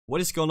What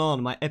is going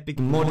on, my epic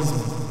mods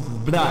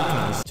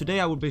blackers?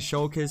 Today I will be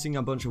showcasing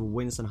a bunch of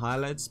wins and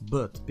highlights,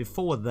 but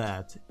before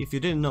that, if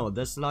you didn't know,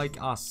 there's like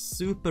a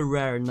super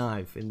rare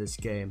knife in this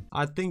game.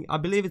 I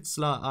believe it's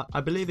a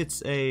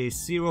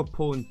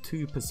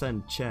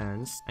 0.2%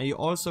 chance, and you're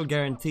also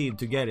guaranteed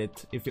to get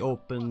it if you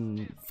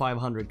open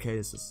 500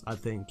 cases, I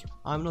think.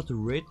 I'm not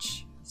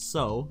rich,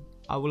 so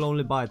I will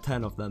only buy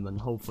 10 of them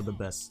and hope for the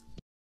best.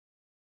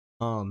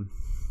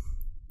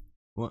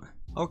 What?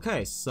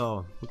 Okay,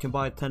 so we can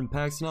buy 10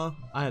 packs now.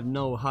 I have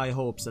no high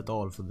hopes at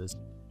all for this.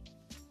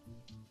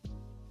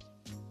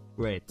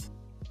 Great.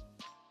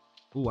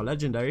 Ooh, a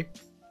legendary.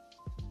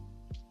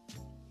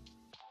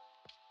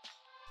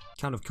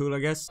 Kind of cool, I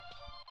guess.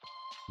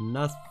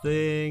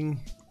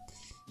 Nothing.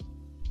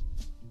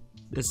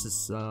 This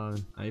is,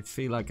 I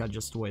feel like I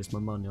just waste my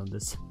money on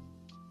this.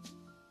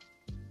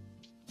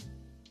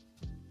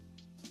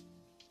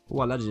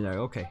 Ooh, a legendary,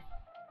 okay.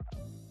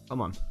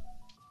 Come on.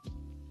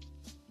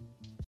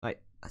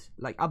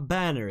 Like a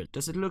banner.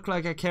 Does it look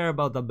like I care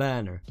about the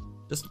banner?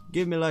 Just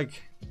give me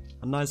like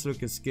a nice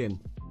looking skin.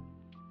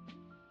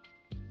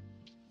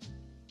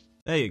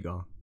 There you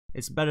go.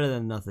 It's better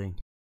than nothing.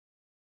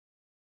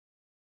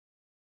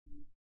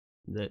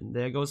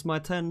 There goes my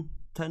 $10.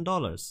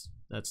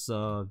 That's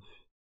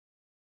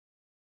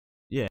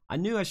yeah. I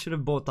knew I should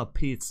have bought a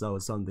pizza or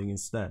something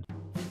instead.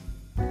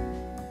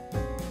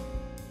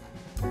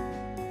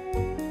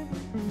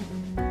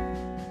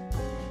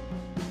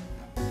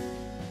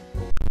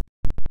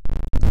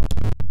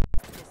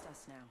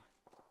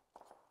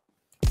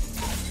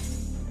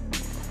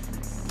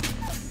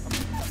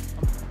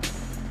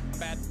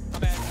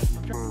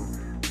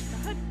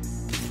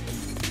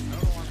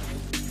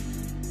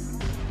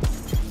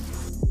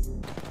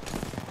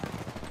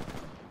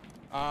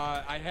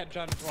 I had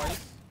John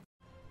twice.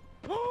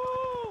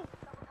 Oh!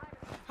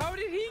 How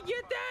did he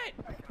get that?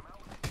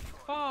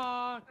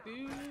 Fuck,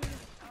 dude.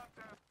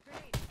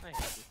 I hate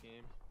this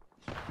game.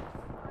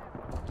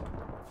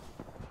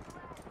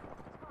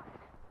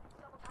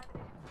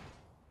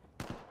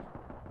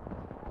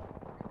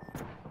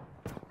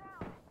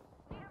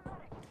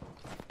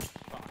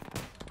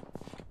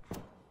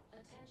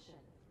 Attention,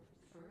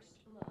 first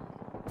blood.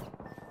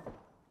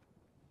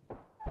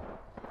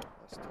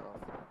 That's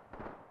tough.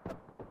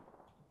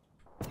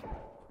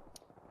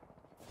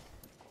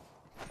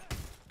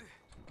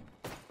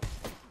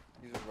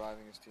 He's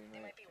reviving his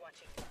teammate.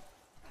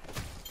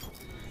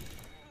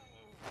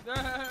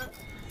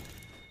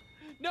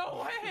 No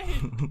way!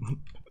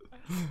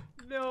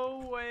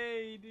 No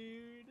way,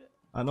 dude.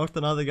 I knocked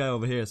another guy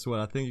over here as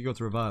well. I think he got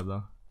revived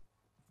though.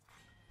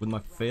 With my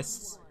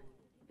fists.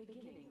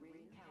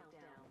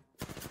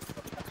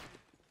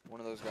 One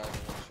of those guys in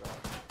one shot.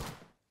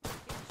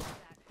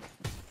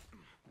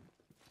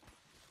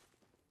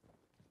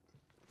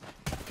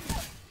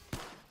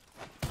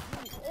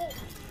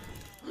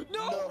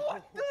 No,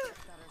 what the?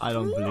 I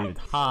don't believe it.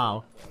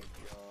 How?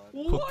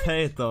 What?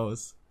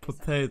 Potatoes.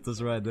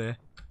 Potatoes right there.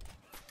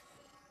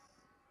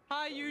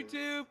 Hi,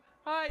 YouTube.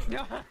 Hi.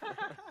 No.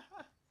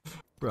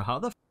 Bro, how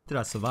the f did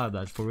I survive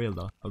that for real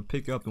though? I'll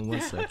pick you up in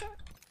 1 sec.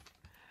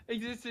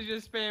 Existed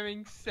just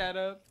spamming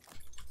setup.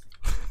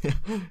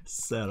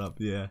 Setup,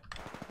 yeah.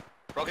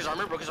 Broke his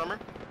armor, broke his armor.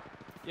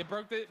 You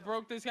broke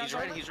this guy's He's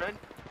red, armor? he's red.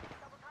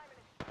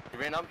 He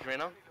ran up, he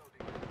ran up.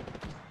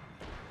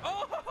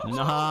 Oh!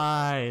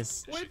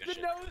 Nice. With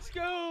the no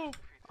scope.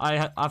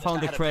 I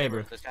found the This guy had a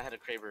kraber. This guy had a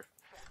kraber.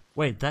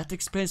 Wait, that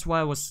explains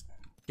why I was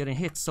getting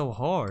hit so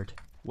hard.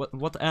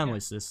 What ammo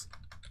is this?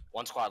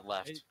 One squad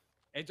left.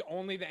 It's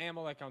only the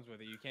ammo that comes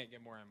with it. You can't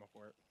get more ammo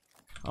for it.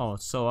 Oh,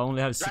 so I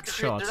only have They're at 6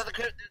 the shots. They're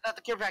at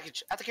the care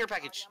package. At the care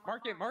package.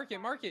 Mark it, mark it,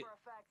 mark it.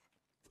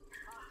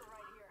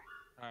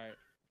 Alright.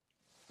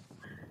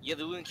 Yeah,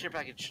 the looting care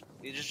package.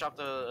 They just dropped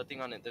a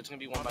thing on it. There's gonna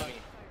be one by me.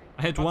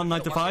 I hit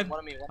 195. One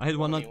on me, I hit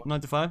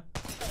 195.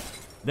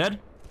 Dead?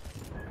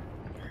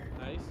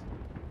 Nice.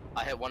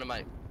 I hit one of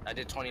my. I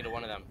did 20 to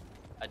one of them.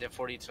 I did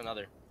 40 to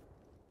another.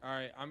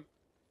 Alright,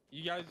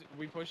 you guys,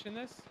 we pushing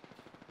this?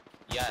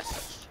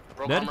 Yes.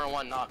 Broke Dead? armor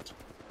one knocked.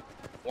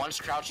 One's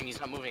crouching. He's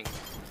not moving.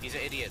 He's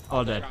an idiot.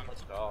 Oh, dead.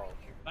 Let's go.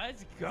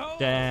 Let's go!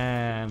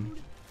 Damn.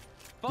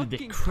 Dude, the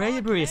Fucking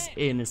kraber is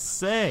content.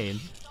 insane.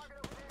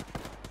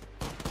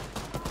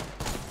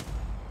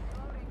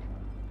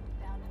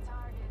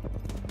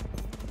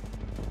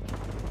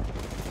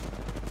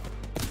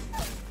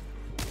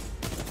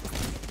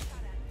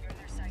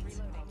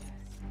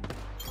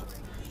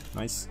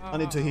 Nice. I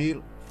need to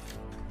heal.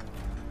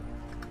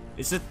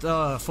 Is it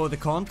for the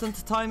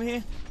content time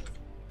here?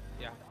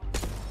 Yeah.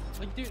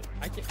 Like, dude,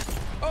 I can't.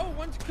 Oh,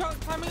 one's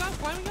climbing up,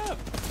 climbing up.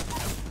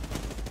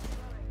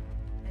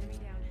 Enemy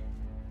down.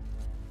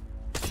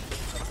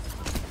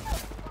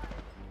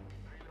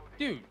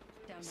 Dude,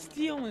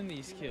 stealing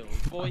these kills,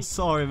 boy. I'm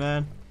sorry,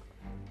 man.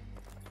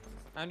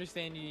 I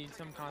understand you need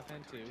some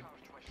content too.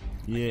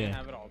 Can't Yeah.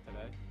 have it all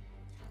today.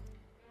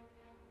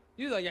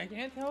 Dude, like, I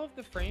can't tell if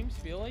the frames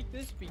feel like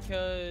this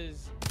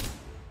because...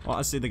 Oh,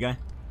 I see the guy.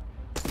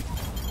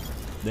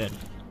 Dead.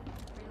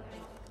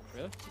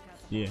 Really?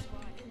 Yeah.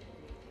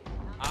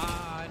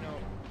 Ah, I know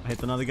I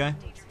hit another guy.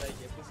 Did I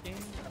get this game?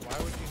 Why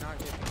would you not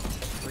get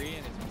free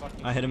and it's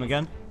fucking... I hit him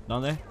again.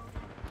 Down there.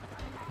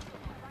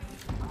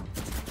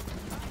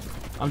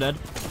 I'm dead.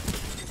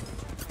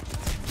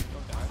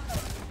 Don't die.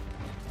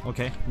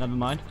 Okay, never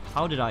mind.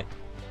 How did I?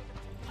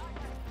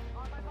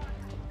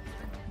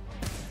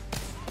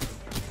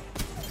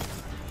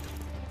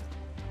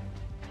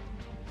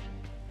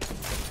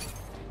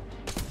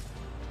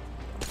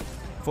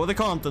 For the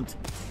content.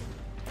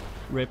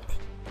 Rip.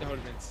 That would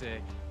have been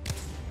sick.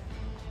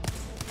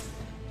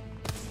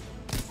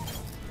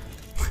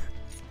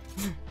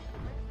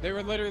 They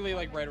were literally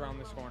like right around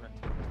this corner.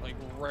 Like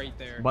right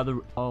there. By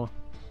the... Oh.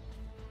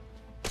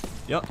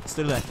 Yep,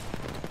 still there.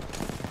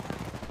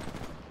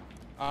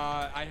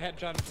 I had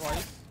John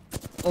twice.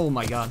 Oh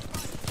my god. They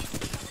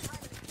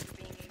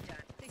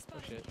Oh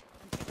spotted shit. me.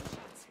 I'm taking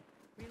shots.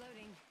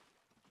 Reloading.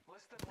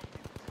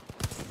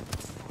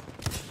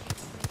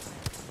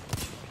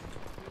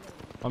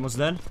 Almost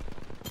dead.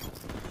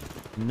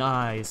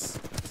 Nice.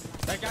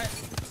 That guy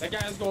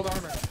has gold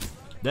armor.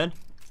 Dead.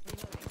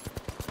 30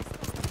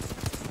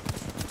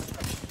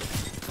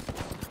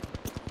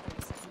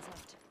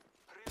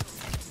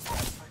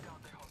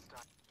 seconds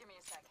left. Give me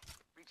a sec.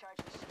 Recharge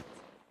the shields.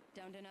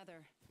 Downed another.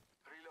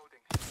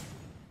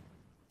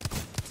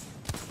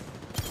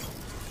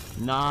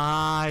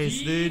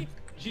 Nice, dude.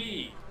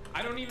 G.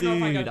 I don't even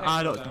know if Dude,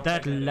 I don't.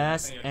 That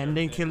last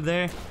ending kill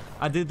there,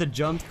 I did the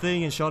jump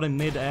thing and shot in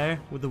mid-air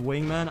with the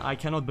wingman. I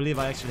cannot believe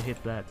I actually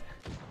hit that.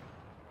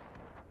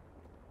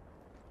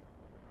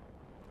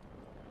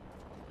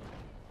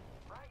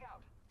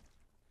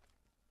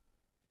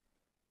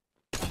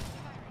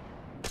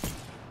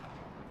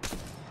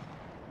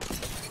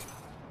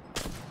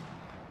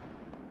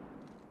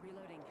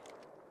 Reloading.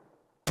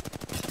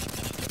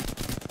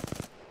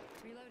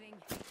 Reloading.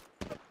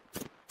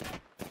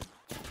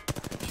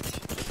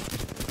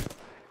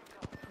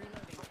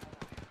 Reloading.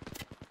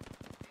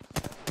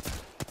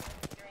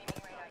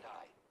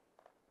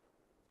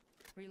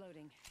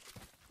 Reloading.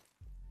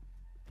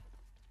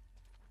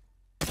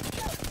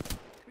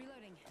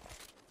 Reloading.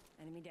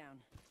 Enemy down.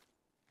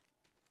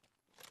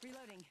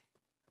 Reloading.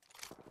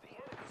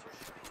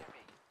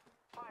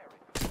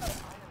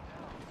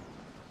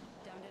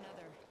 Downed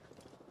another.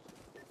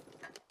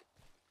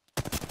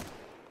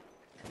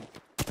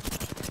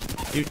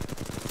 Dude.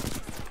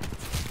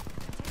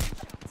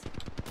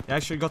 I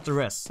actually got the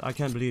rest. I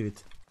can't believe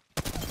it.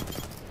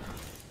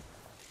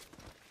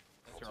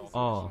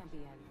 Oh.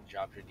 Champion.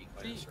 Drop your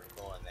decoy in a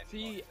circle and then See-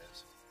 you go like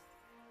this.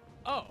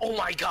 Oh. Oh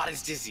my god,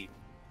 it's Dizzy.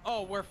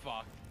 Oh, we're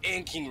fucked.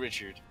 And King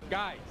Richard.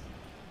 Guys,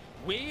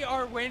 we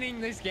are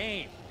winning this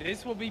game.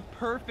 This will be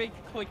perfect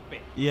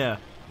clickbait. Yeah.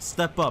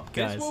 Step up,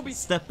 This guys. will be-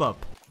 Step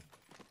up.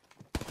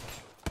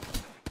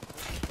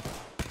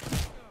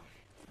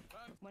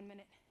 1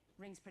 minute.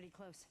 Ring's pretty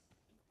close.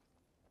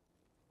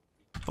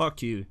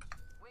 Fuck you.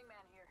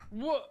 Wingman here.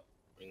 What?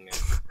 Wingman.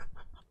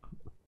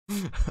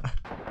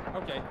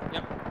 Okay,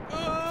 yep.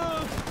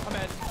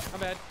 I'm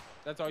bad.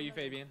 That's all you,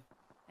 Fabian.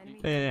 Enemy.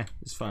 Yeah,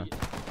 it's fine. Go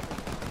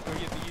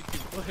get the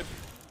YouTube clip.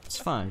 It's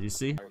fine, you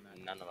see?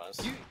 None of us.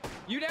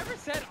 You never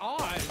said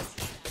odds.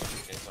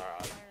 It's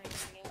alright.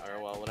 Or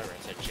well, whatever.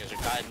 It said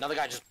chance. Another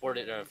guy just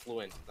boarded,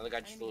 flew in. Another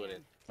guy just flew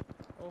in.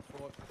 Oh,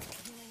 fuck.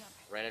 Healing up.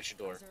 Right at your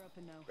door. Eyes are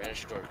open now. Right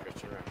at your door,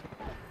 Chris. Turn around.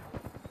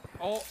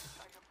 Oh.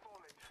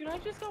 Dude, I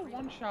just got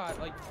one shot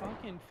like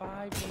fucking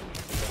 5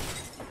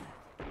 games.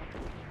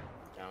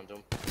 Downed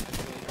him.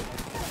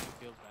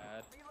 Feels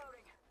bad.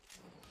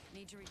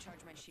 Need to recharge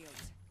my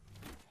shields.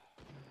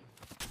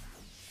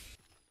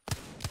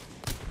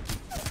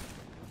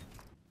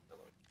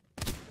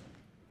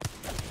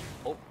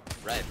 Oh,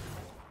 red.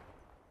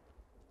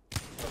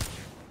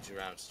 2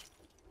 rounds.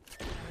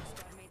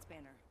 Squad mate's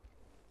banner.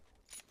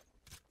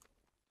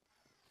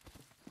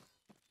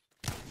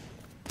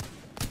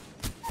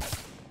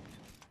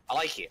 I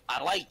like it.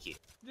 I like it.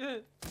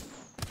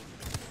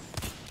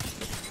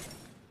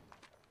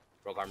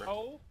 Broke armor.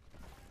 Oh.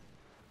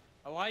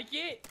 I like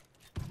it.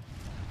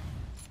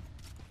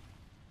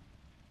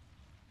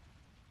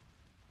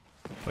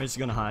 Where's he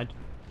gonna hide?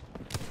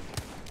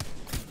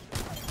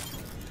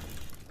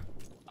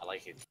 I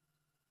like it.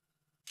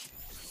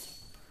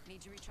 Need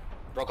to recharge.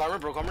 Broke armor.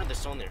 Broke armor. They're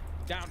still in there.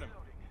 Downed him.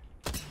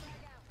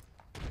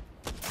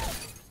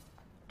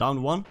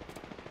 Down one.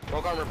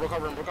 Broke armor. Broke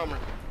armor. Broke armor.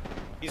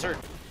 He's hurt.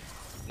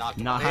 Knock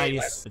him. Hey,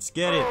 Nice. Let's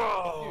get it.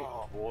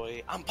 Oh,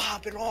 boy. I'm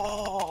popping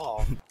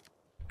off.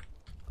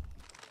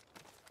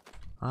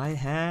 I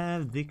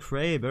have the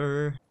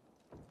kraber.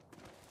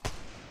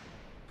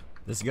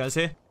 This guy's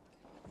here.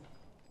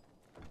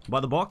 By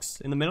the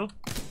box in the middle.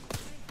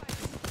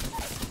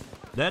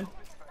 Dead.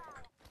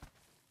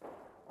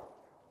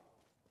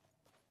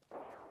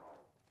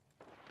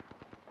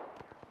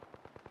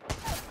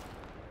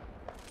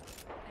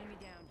 Enemy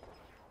down.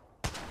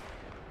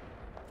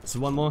 There's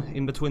one more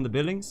in between the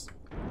buildings.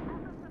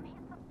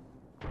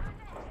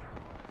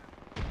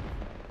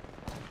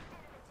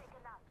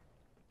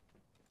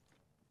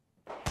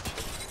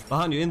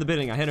 Behind you, in the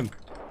building, I hit him.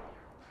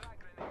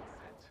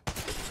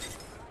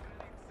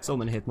 So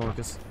many hit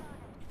markers.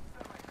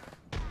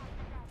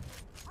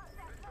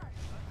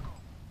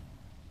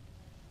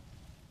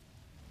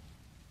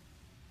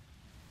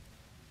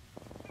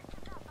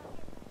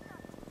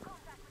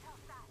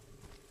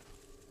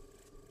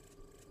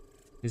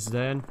 He's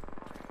dead.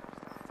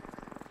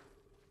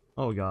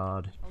 Oh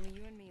god. Only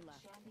you and me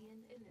left.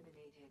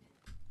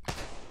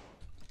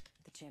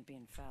 The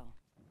champion fell.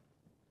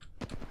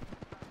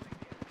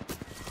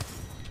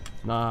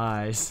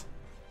 Nice.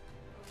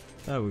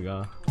 There we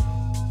go.